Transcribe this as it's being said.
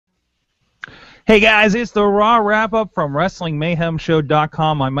Hey guys, it's the Raw wrap-up from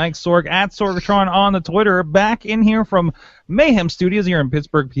WrestlingMayhemShow.com. I'm Mike Sorg at Sorgatron on the Twitter, back in here from Mayhem Studios here in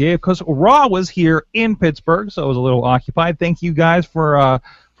Pittsburgh, PA, because Raw was here in Pittsburgh, so it was a little occupied. Thank you guys for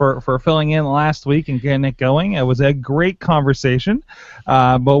filling in last week and getting it going. It was a great conversation.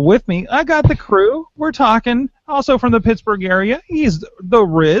 But with me, I got the crew. We're talking also from the Pittsburgh area. He's the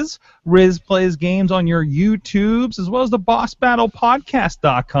Rizz. Rizz plays games on your YouTubes as well as the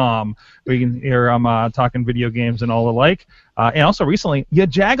BossBattlePodcast.com, where you can hear him talking video games and all the like. And also recently, your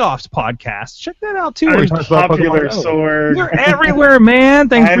Jagoffs podcast. Check that out too. I'm popular, Sorg. You're everywhere, man.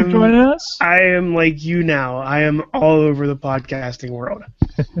 Thanks for joining us. I am like you now. I am all over the podcasting world.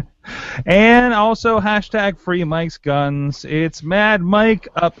 And also hashtag Free Mike's Guns. It's Mad Mike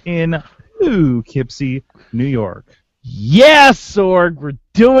up in Poughkeepsie, New York. Yes, Sorg, we're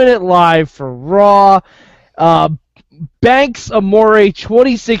doing it live for Raw. Banks Amore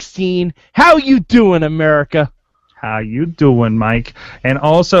 2016. How you doing, America? How you doing, Mike? And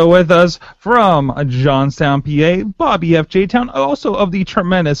also with us from Johnstown, PA, Bobby F. J. Town, also of the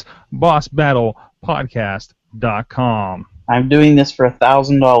tremendous BossBattlePodcast.com. I'm doing this for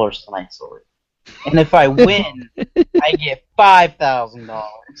 $1,000 tonight, Sorg. And if I win, I get $5,000.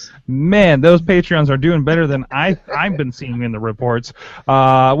 Man, those Patreons are doing better than I've been seeing in the reports.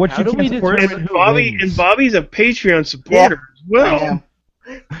 What you can support? And Bobby's a Patreon supporter as well.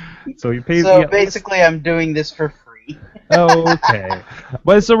 So you pay. So basically, I'm doing this for free. Okay.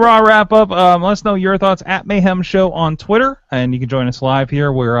 But it's a Raw wrap-up. Let us know your thoughts at Mayhem Show on Twitter, and you can join us live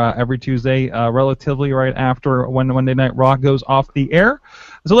here. We're every Tuesday, relatively right after when Monday Night Raw goes off the air.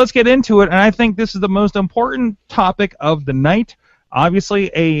 So let's get into it, and I think this is the most important topic of the night. Obviously,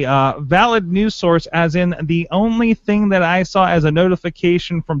 a valid news source, as in the only thing that I saw as a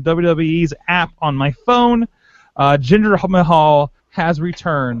notification from WWE's app on my phone, Jinder Mahal has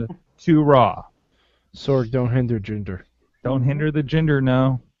returned to Raw. Sorg, don't hinder Jinder. Don't hinder the Jinder,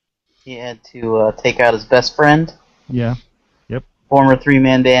 no. He had to take out his best friend. Yeah. Yep. Former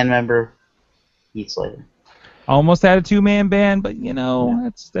three-man band member, Heath Slater. Almost had a two-man band, but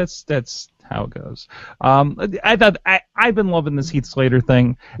that's how it goes. I thought I've been loving this Heath Slater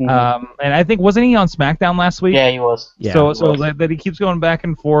thing, and I think wasn't he on SmackDown last week? Yeah, he was. Yeah, so that he keeps going back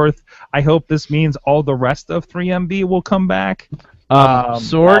and forth. I hope this means all the rest of 3MB will come back.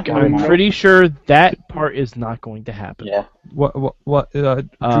 Sorg, I'm pretty sure that part is not going to happen. Yeah. What?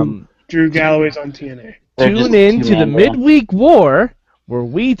 Drew Galloway's on TNA. Tune in to the Midweek War, where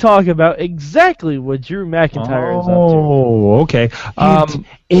we talk about exactly what Drew McIntyre is up to. Oh, okay.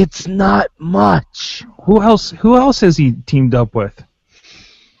 It's not much. Who else has he teamed up with?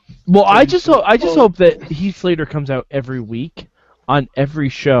 Well, I just hope that Heath Slater comes out every week on every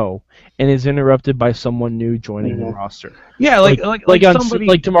show and is interrupted by someone new joining the roster. Yeah, like somebody...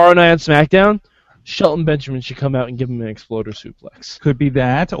 like tomorrow night on SmackDown, Shelton Benjamin should come out and give him an exploder suplex. Could be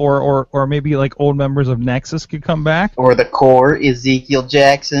that, or maybe like old members of Nexus could come back. Or the core, Ezekiel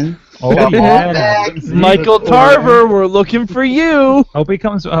Jackson. Oh, yeah. Michael Tarver, we're looking for you. I hope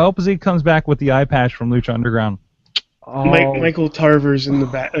he comes back with the eye patch from Lucha Underground. Oh. Michael Tarver's in the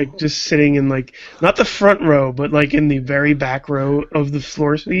back, like just sitting in like not the front row, but like in the very back row of the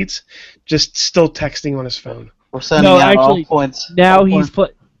floor seats, just still texting on his phone. We're sending out all points. Now he's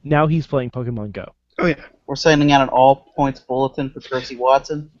playing Pokemon Go. Oh yeah. We're sending out an all points bulletin for Percy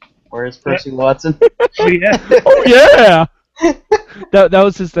Watson. Where is Percy Watson? Oh yeah. Oh yeah. that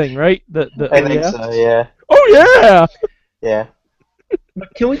was his thing, right? I think so. Yeah. Oh yeah. Yeah.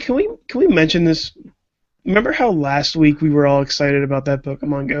 But can we mention this? Remember how last week we were all excited about that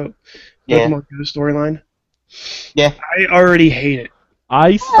Pokemon Go storyline? Yeah. I already hate it.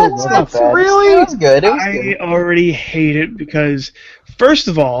 I still love it. Really? It was good. I already hate it because, first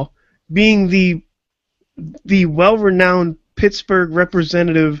of all, being the well-renowned Pittsburgh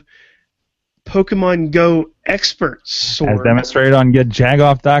representative Pokemon Go expert, Sorg, as demonstrated on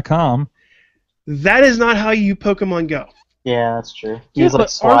GetJagoff.com, that is not how you Pokemon Go. Yeah, that's true. He was like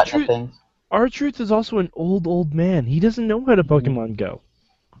swatting at things. R-Truth is also an old man. He doesn't know how to Pokemon Go.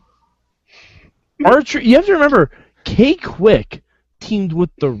 R-Truth, you have to remember, K-Quick teamed with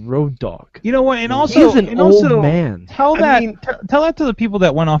the Road Dog. You know what? And also, he's an old man. Tell that to the people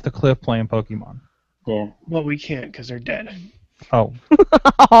that went off the cliff playing Pokemon. Yeah. Well, we can't because they're dead. Oh.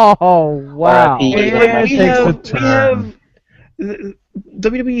 Oh wow.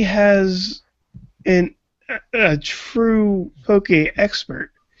 WWE has a true Poke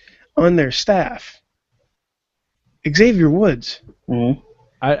expert on their staff. Xavier Woods. Mm-hmm.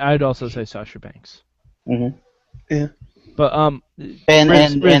 I'd also say Sasha Banks. Mm-hmm. Yeah. But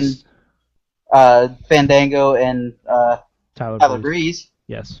and Fandango and Tyler Breeze.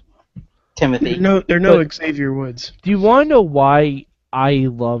 Yes. Timothy. They're no Xavier Woods. Do you want to know why I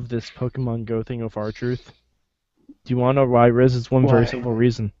love this Pokemon Go thing of R-Truth? Do you want to know why, Rizz? It's one very simple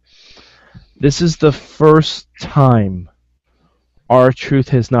reason. This is the first time R-Truth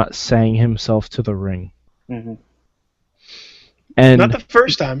has not sang himself to the ring. Mm-hmm. And Not the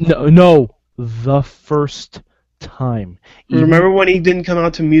first time. No, the first time. Remember when he didn't come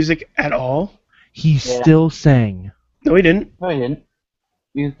out to music at all? He still sang. No, he didn't. No, he didn't.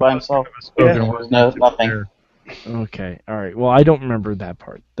 He was by himself. Yeah. There was nothing. Okay, all right. Well, I don't remember that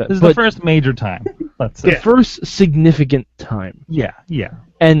part. This is the first major time. Let's say. The first significant time. Yeah.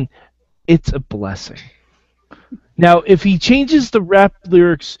 And it's a blessing. Now, if he changes the rap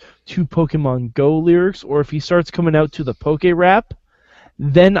lyrics to Pokemon Go lyrics, or if he starts coming out to the Poke rap,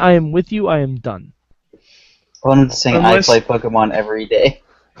 then I am with you. I am done. I wanted to sing Unless- I play Pokemon every day.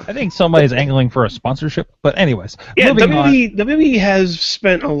 I think somebody's angling for a sponsorship. But anyways, Yeah, moving on. WWE has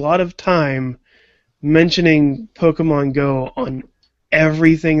spent a lot of time mentioning Pokemon Go on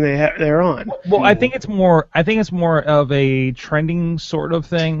everything they're on. Well, I think it's more of a trending sort of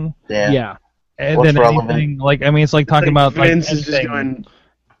thing. Yeah. And What's then relevant? anything it's like talking about Vince like is just going,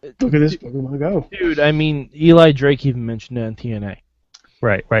 look at this Pokemon Go. Dude, I mean, Eli Drake even mentioned it on TNA.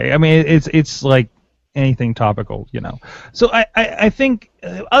 Right. I mean, it's like anything topical, So I think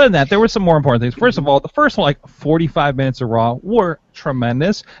other than that, there were some more important things. First of all, the first 45 minutes of Raw were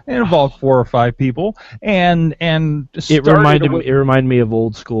tremendous. It involved 4 or 5 people, and It reminded me of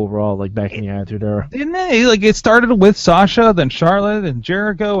old school Raw, like back in the Attitude Era. Didn't it? Like it started with Sasha, then Charlotte, and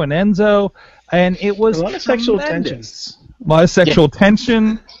Jericho, and Enzo, and it was A lot of sexual tremendous. A lot of sexual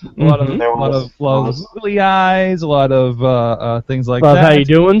tension, a lot of googly eyes, a lot of things like Love that. how you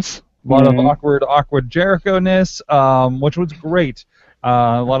doing? A lot of awkward Jericho-ness, which was great.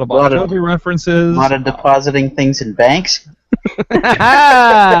 A lot of Bon Jovi references. A lot of depositing things in banks.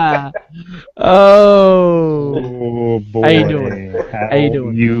 Oh boy. How you doing? How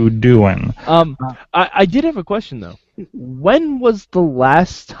you doing? I did have a question though. When was the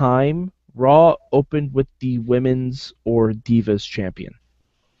last time Raw opened with the women's or Divas champion?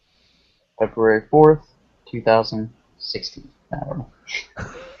 February 4th, 2016. I don't know.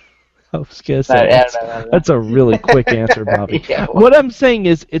 I was gonna say that's a really quick answer, Bobby. Yeah, well, what I'm saying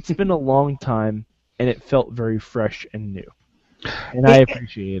is, it's been a long time, and it felt very fresh and new, and I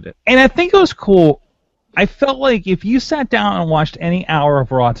appreciate it. And I think it was cool. I felt like if you sat down and watched any hour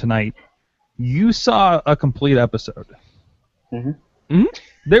of Raw tonight, you saw a complete episode. Mm-hmm.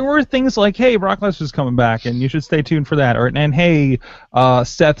 There were things like, hey, Brock Lesnar's coming back, and you should stay tuned for that. And hey,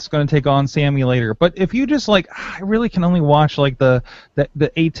 Seth's going to take on Sammy later. But if you just I really can only watch the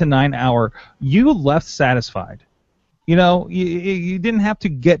 8 to 9 hour, you left satisfied. You didn't have to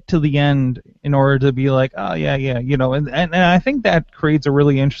get to the end in order to be like, oh yeah, and I think that creates a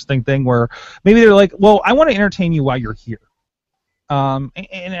really interesting thing where maybe they're like, well, I want to entertain you while you're here.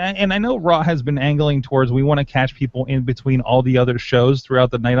 And I know Raw has been angling towards we want to catch people in between all the other shows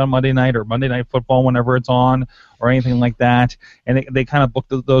throughout the night on Monday night or Monday Night Football whenever it's on or anything like that, and they kind of book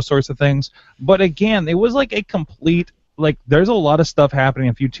those sorts of things. But again, it was like a complete there's a lot of stuff happening.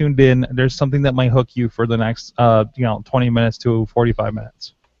 If you tuned in, there's something that might hook you for the next 20 minutes to 45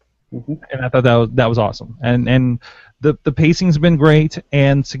 minutes. Mm-hmm. And I thought that was awesome. And the pacing's been great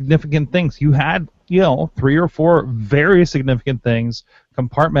and significant things. You had 3 or 4 very significant things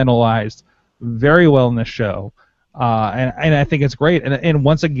compartmentalized very well in this show, and I think it's great. And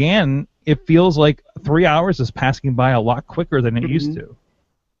once again, it feels like 3 hours is passing by a lot quicker than it used to.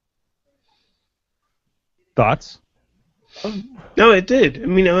 Thoughts? No, it did. I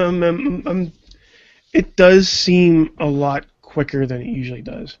mean, it does seem a lot quicker than it usually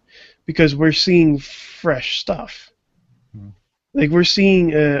does because we're seeing fresh stuff. Like we're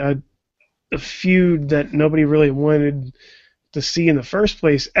seeing a feud that nobody really wanted to see in the first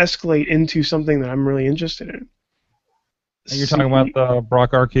place escalate into something that I'm really interested in. And you're talking about the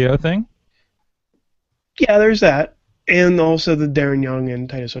Brock RKO thing? Yeah, there's that. And also the Darren Young and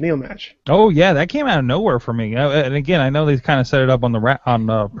Titus O'Neal match. Oh yeah, that came out of nowhere for me. And again, I know they kind of set it up on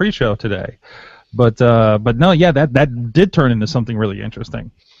the pre-show today, but no, yeah, that did turn into something really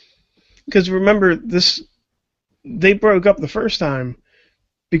interesting. Because remember, they broke up the first time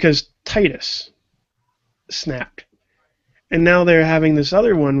because Titus snapped, and now they're having this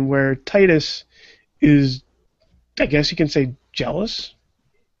other one where Titus is, I guess you can say, jealous.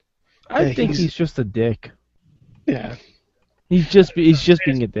 I think he's just a dick. Yeah. He's just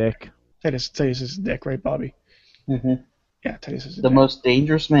being a dick. Titus is a dick, right, Bobby? Mm-hmm. Yeah, Titus is a the dick. most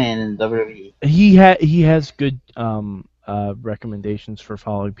dangerous man in WWE. He has good recommendations for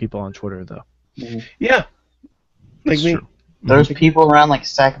following people on Twitter, though. Mm-hmm. Yeah. Like me. True. There's people around like a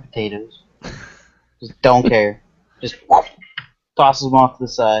sack of potatoes. Just don't care. Just tosses them off to the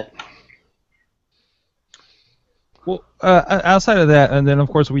side. Well, outside of that, and then of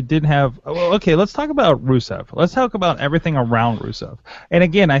course we did have. Well, okay, let's talk about Rusev. Let's talk about everything around Rusev. And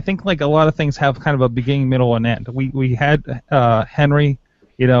again, I think like a lot of things have kind of a beginning, middle, and end. We had Henry,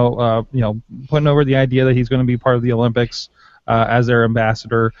 putting over the idea that he's going to be part of the Olympics as their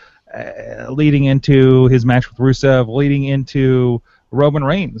ambassador, leading into his match with Rusev, leading into Roman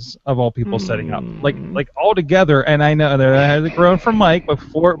Reigns of all people setting up, like all together. And I know that I had to groan from Mike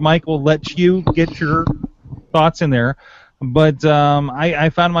before Mike will let you get your thoughts in there, but I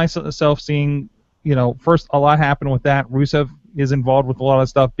found myself seeing, first a lot happen with that. Rusev is involved with a lot of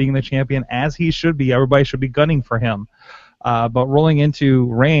stuff, being the champion as he should be. Everybody should be gunning for him, but rolling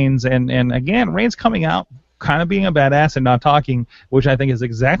into Reigns, and again Reigns coming out kind of being a badass and not talking, which I think is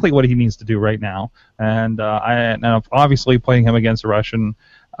exactly what he needs to do right now. And obviously playing him against a Russian,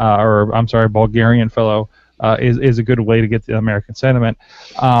 Bulgarian fellow. Is a good way to get the American sentiment.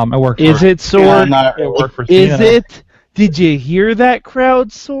 It worked. Is it Sorg? It worked for Is Cena. it? Did you hear that crowd,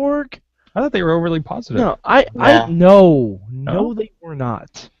 Sorg? I thought they were overly positive. No, no, they were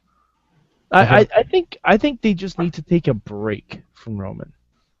not. I think they just need to take a break from Roman.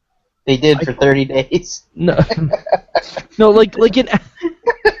 They did for 30 days. No, no, like in.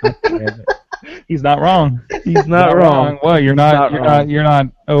 He's not wrong. He's not wrong. What? You're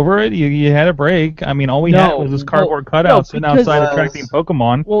not over it. You had a break. I mean, all we had was this cardboard cutout sitting outside attracting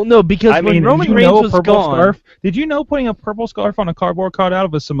Pokemon. Well, no, because when Roman Reigns was gone. Scarf, did you know putting a purple scarf on a cardboard cutout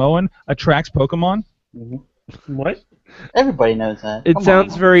of a Samoan attracts Pokemon? What? Everybody knows that. It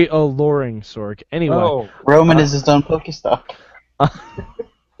sounds very alluring, Sorg. Anyway, Roman is his own Pokestop.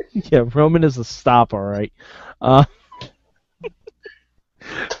 Yeah, Roman is a stop, all right.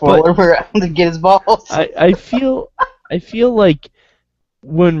 Twirl him around to get his balls. I feel like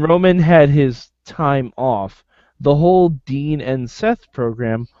when Roman had his time off, the whole Dean and Seth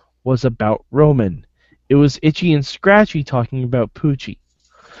program was about Roman. It was Itchy and Scratchy talking about Poochie.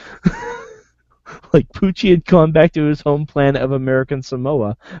 Like Poochie had gone back to his home planet of American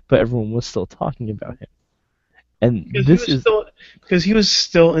Samoa, but everyone was still talking about him. And because he was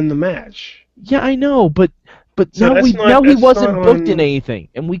still in the match. Yeah, I know, but So now he wasn't not booked on- in anything,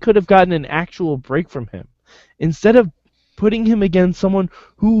 and we could have gotten an actual break from him. Instead of putting him against someone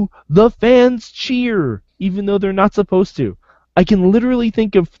who the fans cheer, even though they're not supposed to. I can literally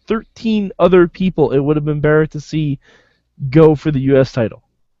think of 13 other people it would have been better to see go for the U.S. title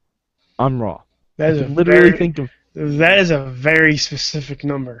on Raw. That is a very specific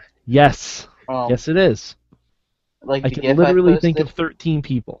number. Yes. Yes, it is. Like I can literally think of 13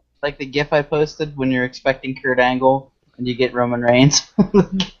 people. Like the GIF I posted when you're expecting Kurt Angle and you get Roman Reigns.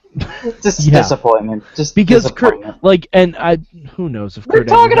 Disappointment. Just because disappointment. who knows if Kurt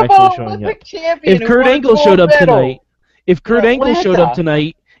Angle is actually showing up. If Kurt Angle showed up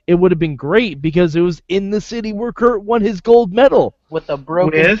tonight, it would have been great because it was in the city where Kurt won his gold medal with a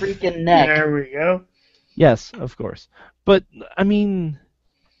broken freaking neck. There we go. Yes, of course. But I mean,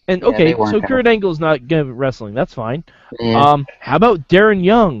 and okay, so Kurt Angle's not good at wrestling. That's fine. Yeah. How about Darren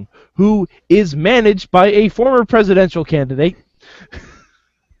Young, who is managed by a former presidential candidate?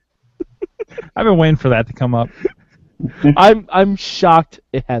 I've been waiting for that to come up. I'm shocked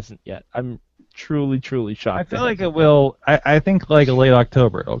it hasn't yet. I'm truly shocked. I feel like it will. I think like late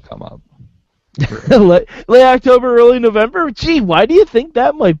October it'll come up. late October, early November. Gee, why do you think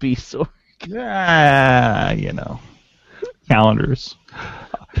that might be so? Calendars.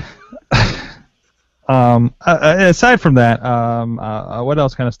 Aside from that, what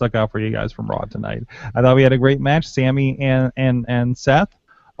else kind of stuck out for you guys from Raw tonight? I thought we had a great match, Sammy and Seth.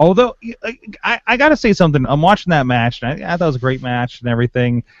 Although I gotta say something, I'm watching that match, and I thought it was a great match and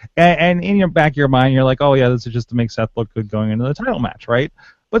everything. And in your back of your mind, you're like, oh yeah, this is just to make Seth look good going into the title match, right?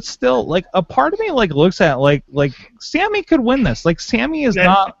 But still, like a part of me like looks at like Sammy could win this. Like Sammy is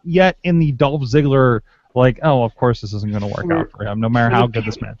not yet in the Dolph Ziggler. Like, oh, of course this isn't going to work out for him, no matter how good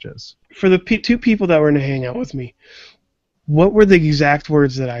this match is. For the two people that were in the hangout with me, what were the exact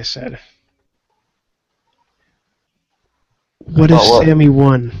words that I said? What if Sammy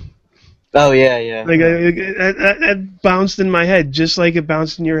won? Oh, yeah. Like, that bounced in my head, just like it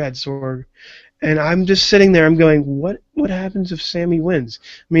bounced in your head, Sorg. And I'm just sitting there, I'm going, what happens if Sammy wins?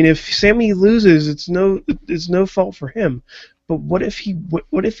 I mean, if Sammy loses, it's no fault for him. But what if he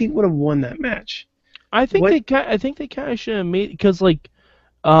would have won that match? I think they kind of should have made, because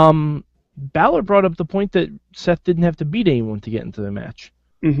Balor brought up the point that Seth didn't have to beat anyone to get into the match.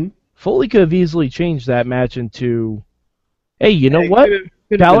 Mm-hmm. Foley could have easily changed that match into, hey, you know what?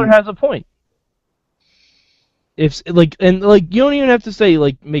 Balor has a point. If you don't even have to say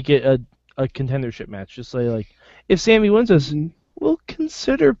make it a a contendership match. Just say like, if Sammy wins this, Mhm. we'll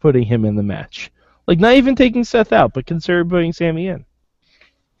consider putting him in the match. Like not even taking Seth out, but consider putting Sammy in.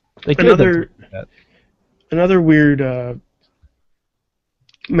 They could have done something like that. Another weird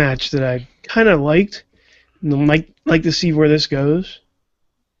match that I kind of liked, and like to see where this goes,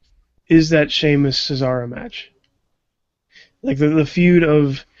 is that Sheamus Cesaro match. Like the feud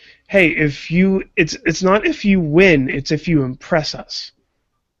of, hey, it's not if you win, it's if you impress us.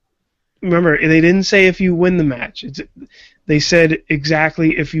 Remember, they didn't say if you win the match. They said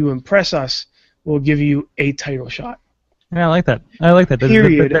exactly if you impress us, we'll give you a title shot. Yeah, I like that.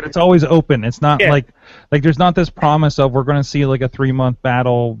 Period. That it's always open. It's not Yeah. like there's not this promise of we're going to see like a 3-month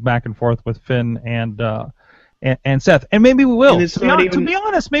battle back and forth with Finn and Seth, and maybe we will. And it's To not be even-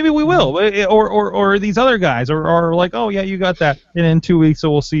 honest, maybe we will, or these other guys, or like, oh yeah, you got that. And in 2 weeks,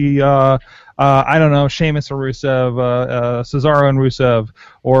 so we'll see. I don't know, Sheamus or Rusev, Cesaro and Rusev,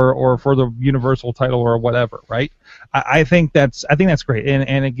 or for the Universal title or whatever, right? I think that's great,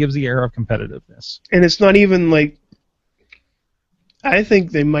 and it gives the air of competitiveness. And it's not even like, I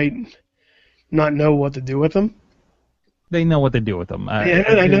think they might not know what to do with them. They know what they do with them. Yeah,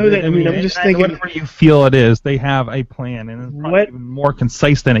 I know that. I mean, I'm just thinking, whatever you feel it is, they have a plan, and it's probably What- even more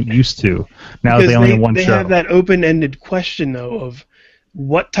concise than it used to. Now that because they only have one they show. have that open-ended question though of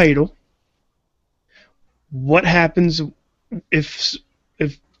what title, what happens if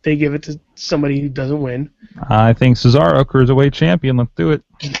they give it to somebody who doesn't win. I think Cesaro, Cruiserweight Champion. Let's do it.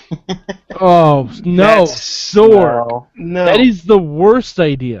 Oh no, That's- Sorg! No. No, That is the worst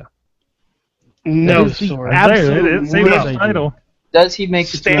idea. no, that is the Sorg. absolute It's same worst as the idea. title. Does he make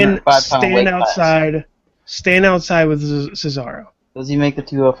the 205-pound weight class? Stand outside with Cesaro. Does he make the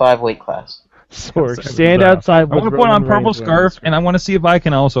 205 weight class? Sorg, stand outside. I with want to put on Roman purple Reigns scarf, wearing and I want to see if I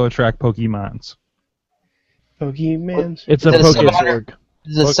can also attract Pokemons. Pokemans. It's a Is it Poke 700? Sorg.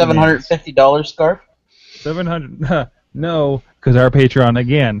 Is it a Pokemans. $750 scarf? 700. No, because our Patreon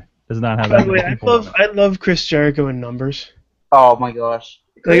again does not have By that the way, many people on it. I love Chris Jericho in numbers. Oh my gosh.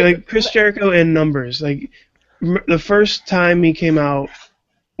 Like Chris Jericho in numbers. Like the first time he came out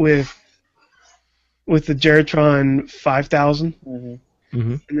with the Geritron 5000, Mhm.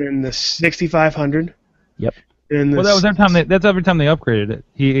 Mm-hmm. and then the 6500. Yep. And Well, that was every time that's every time they upgraded it.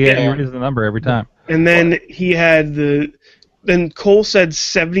 He Yeah. raised the number every time. And then he had then Cole said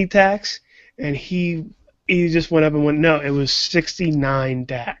 70 tax, and he just went up and went, no, it was 69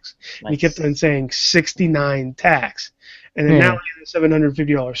 tax. And he kept on saying 69 tax. And then now he has a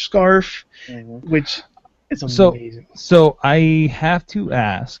 $750 scarf, Mhm. which is So- amazing. So I have to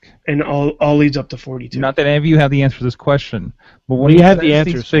ask. And all leads up to 42. Not that any of you have the answer to this question, but when We he have says the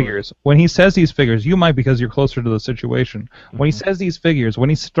answers these for it. figures, when he says these figures, you might because you're closer to the situation. When he says these figures, when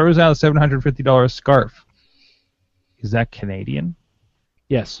he throws out a $750 scarf, is that Canadian?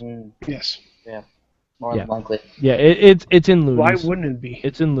 Yes. Mm, Yes. more Yeah. than likely. Yeah. It's in loonies. Why wouldn't it be?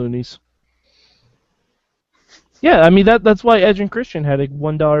 It's in loonies. Yeah, I mean that's why Edge and Christian had a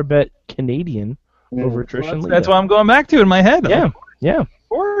 $1 bet Canadian over Trish and Lita. That's what I'm going back to in my head. Yeah. Of Yeah.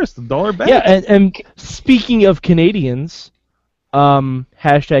 course, the dollar bet. Yeah, and speaking of Canadians,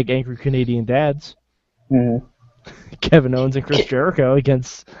 hashtag angry Canadian dads, Mhm. Kevin Owens and Chris Jericho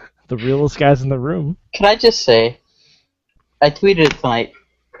against the realest guys in the room. Can I just say, I tweeted it tonight.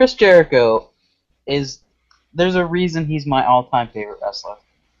 Chris Jericho there's a reason he's my all-time favorite wrestler.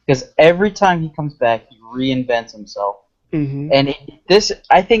 Because every time he comes back, he reinvents himself. Mm-hmm. And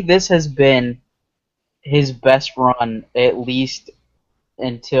I think this has been his best run, at least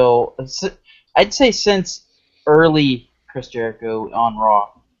until, I'd say since early Chris Jericho on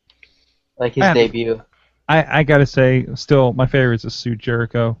Raw. Like his debut. I gotta say, still my favorite is Suit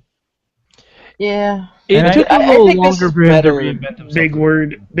Jericho. Yeah. It took I a little think this longer is for him to better. reinvent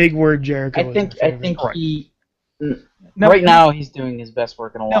himself. Big word, Jericho. I think Right. he Now- right now he's doing his best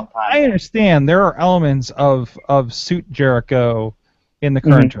work in a long Now, time. I understand there are elements of Suit Jericho in the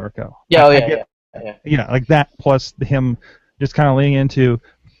current Jericho. Yeah, I yeah, get- yeah. Yeah, like that plus him just kind of leaning into,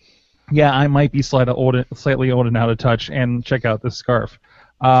 yeah, I might be slightly old and out of touch, and check out this scarf.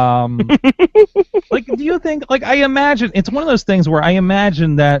 Like, do you think? Like, I imagine it's one of those things where I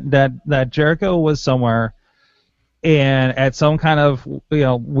imagine that Jericho was somewhere, and at some kind of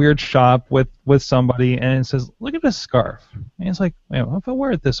weird shop with somebody, and it says, "Look at this scarf," and it's like, if I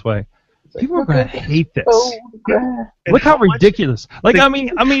wear it this way, people are gonna hate this. And Look how much- ridiculous! Like, I mean,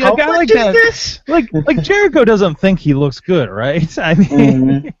 how a guy much like is that. this? Like Jericho doesn't think he looks good, right? I mean,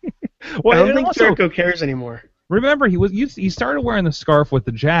 Mhm. well, I don't and think also, Jericho cares anymore. remember he started wearing the scarf with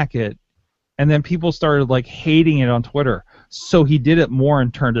the jacket, and then people started like hating it on Twitter. So he did it more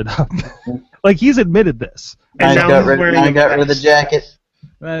and turned it up. Like he's admitted this. And I now got he's rid wearing I a got rid of the vest. jacket.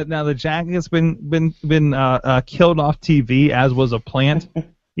 Now the jacket's been killed off TV, as was a plant.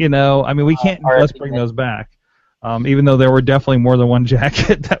 You know, I mean, we can't just bring those back. Even though there were definitely more than one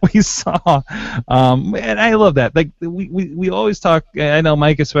jacket that we saw. And I love that. Like we always talk, I know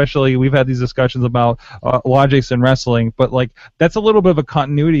Mike especially, we've had these discussions about logics in wrestling, but like that's a little bit of a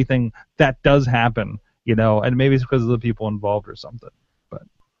continuity thing that does happen, you know, and maybe it's because of the people involved or something. But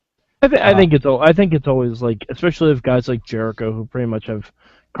I think it's always like, especially if guys like Jericho, who pretty much have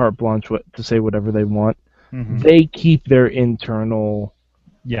carte blanche to say whatever they want, they keep their internal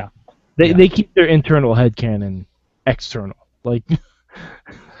they keep their internal headcanon external. Like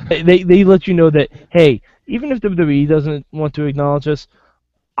they let you know that, hey, even if WWE doesn't want to acknowledge us,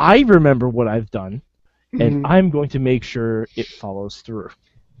 I remember what I've done, and I'm going to make sure it follows through.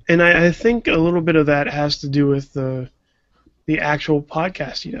 And I think a little bit of that has to do with the actual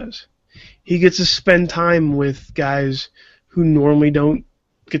podcast he does. He gets to spend time with guys who normally don't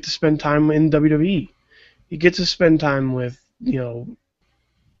get to spend time in WWE. He gets to spend time with, you know,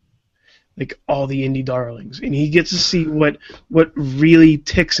 like all the indie darlings, and he gets to see what really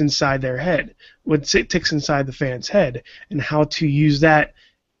ticks inside their head, what ticks inside the fan's head, and how to use that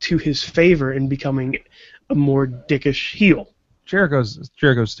to his favor in becoming a more dickish heel. Jericho's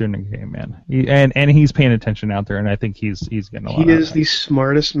student game, man, and he's paying attention out there, and I think he's getting a lot. He is the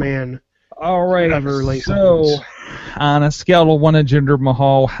smartest man. All right, ever. So on a scale of 1 to Jinder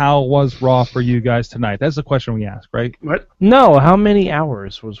Mahal, how was Raw for you guys tonight? That's the question we asked, right? What? No, how many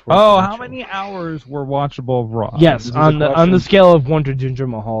hours was? How many hours were watchable of Raw? Yes, on the scale of 1 to Jinder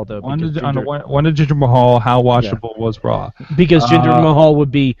Mahal, though. 1 to Jinder Mahal, how watchable was Raw? Because Jinder Mahal would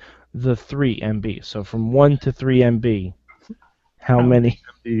be the 3 MB. So from 1 to 3 MB, how many?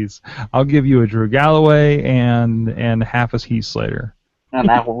 MBs? I'll give you a Drew Galloway and half a Heath Slater. And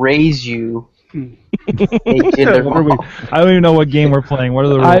I will raise you. I don't even know what game we're playing. What are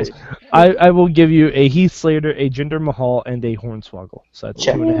the rules? I will give you a Heath Slater, a Jinder Mahal, and a Hornswoggle. So that's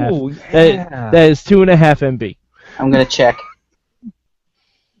check. 2.5. Yeah. That is 2.5 MB. I'm gonna check.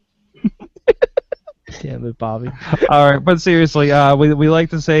 Damn it, Bobby. All right, but seriously, we like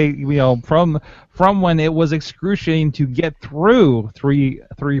to say, you know, from when it was excruciating to get through three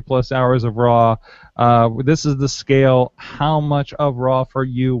plus hours of Raw, this is the scale. How much of Raw for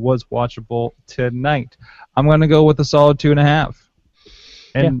you was watchable tonight? I'm gonna go with a solid 2.5.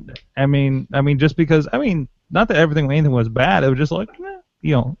 And I mean, just because not that anything was bad. It was just like,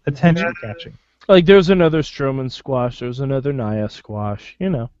 you know, attention catching. Like there's another Strowman squash. There's another Nia squash. You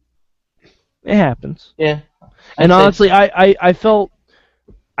know. It happens. Yeah. And honestly, I felt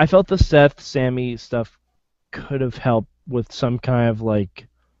the Seth Sammy stuff could have helped with some kind of like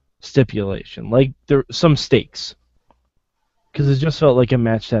stipulation, like there some stakes, because it just felt like a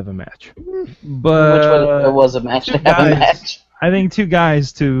match to have a match. But it was a match to have a match. I think 2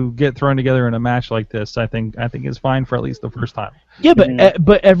 guys to get thrown together in a match like this, I think is fine for at least the first time. Yeah,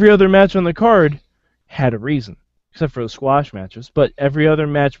 but every other match on the card had a reason. Except for the squash matches, but every other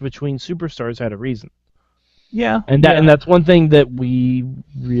match between superstars had a reason. Yeah, and that's one thing that we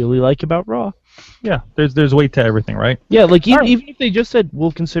really like about Raw. Yeah, there's weight to everything, right? Yeah, like even if they just said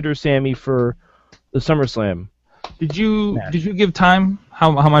we'll consider Sammy for the SummerSlam. Did you give time?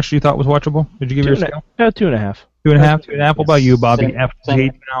 How much you thought was watchable? Did you give your scale? 2.5. 2.5. 2.5. What about you, Bobby?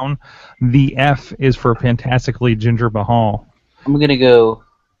 FJ down. The F is for fantastically Jinder Mahal. I'm gonna go.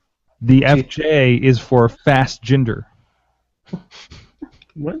 The FJ is for Fast Jinder.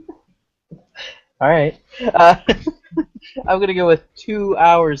 What? All right. I'm going to go with 2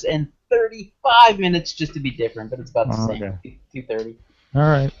 hours and 35 minutes just to be different, but it's about the same. Okay. 2:30. All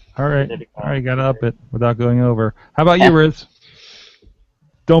right. Got to up it without going over. How about you, Rizz?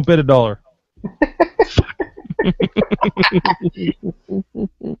 Don't bid $1.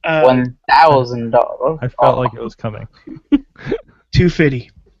 $1,000. I felt like it was coming. 250.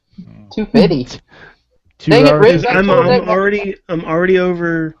 250. Dang it, Rizz, I'm already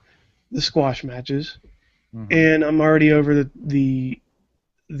over the squash matches, and I'm already over the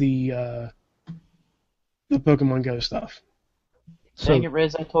Pokemon Go stuff. Dang it,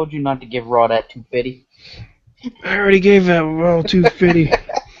 Rizz, I told you not to give Raw that 250. I already gave that Raw 250.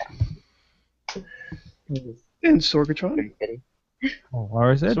 And Sorgatron. Oh,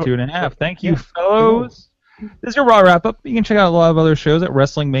 I said 2.5. Thank you, fellows. This is your Raw wrap-up. You can check out a lot of other shows at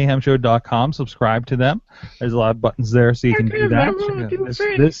WrestlingMayhemShow.com. Subscribe to them. There's a lot of buttons there, so you can do that.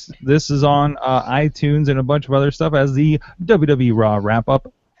 This is on iTunes and a bunch of other stuff as the WWE RAW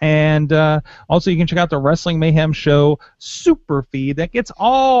wrap-up. And also, you can check out the Wrestling Mayhem Show super feed that gets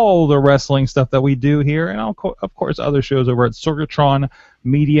all the wrestling stuff that we do here, and of course, other shows over at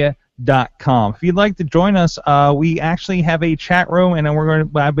SorgatronMedia.com. If you'd like to join us, we actually have a chat room, and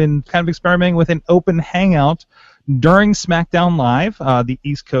I've been kind of experimenting with an open hangout during SmackDown Live, the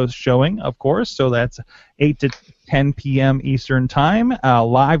East Coast showing, of course. So that's 8 to 10 p.m. Eastern Time.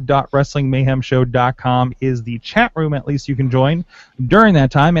 Live.WrestlingMayhemShow.com is the chat room. At least you can join during that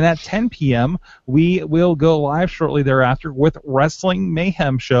time. And at 10 p.m., we will go live shortly thereafter with Wrestling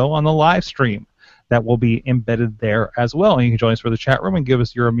Mayhem Show on the live stream. That will be embedded there as well. And you can join us for the chat room and give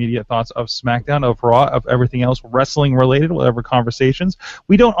us your immediate thoughts of SmackDown, of Raw, of everything else wrestling related, whatever conversations.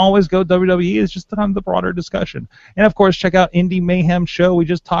 We don't always go WWE. It's just kind of the broader discussion. And, of course, check out Indie Mayhem Show. We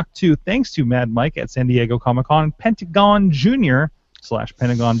just talked to, thanks to Mad Mike at San Diego Comic-Con, Pentagon Jr. /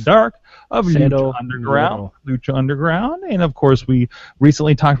 Pentagon Dark of Lucha Underground. And, of course, we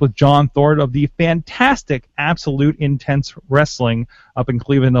recently talked with John Thorpe of the fantastic Absolute Intense Wrestling up in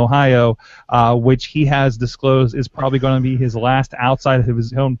Cleveland, Ohio, which he has disclosed is probably going to be his last outside of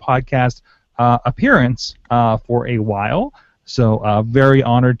his own podcast appearance for a while. So very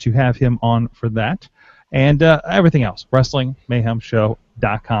honored to have him on for that. And everything else,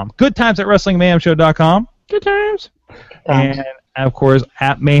 WrestlingMayhemShow.com. Good times at WrestlingMayhemShow.com. Good times. And, of course,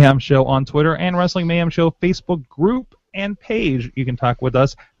 at Mayhem Show on Twitter and Wrestling Mayhem Show Facebook group and page. You can talk with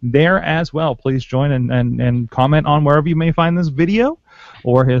us there as well. Please join and comment on wherever you may find this video,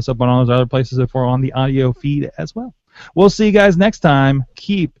 or hit us up on all those other places if we're on the audio feed as well. We'll see you guys next time.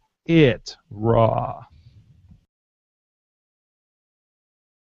 Keep it raw.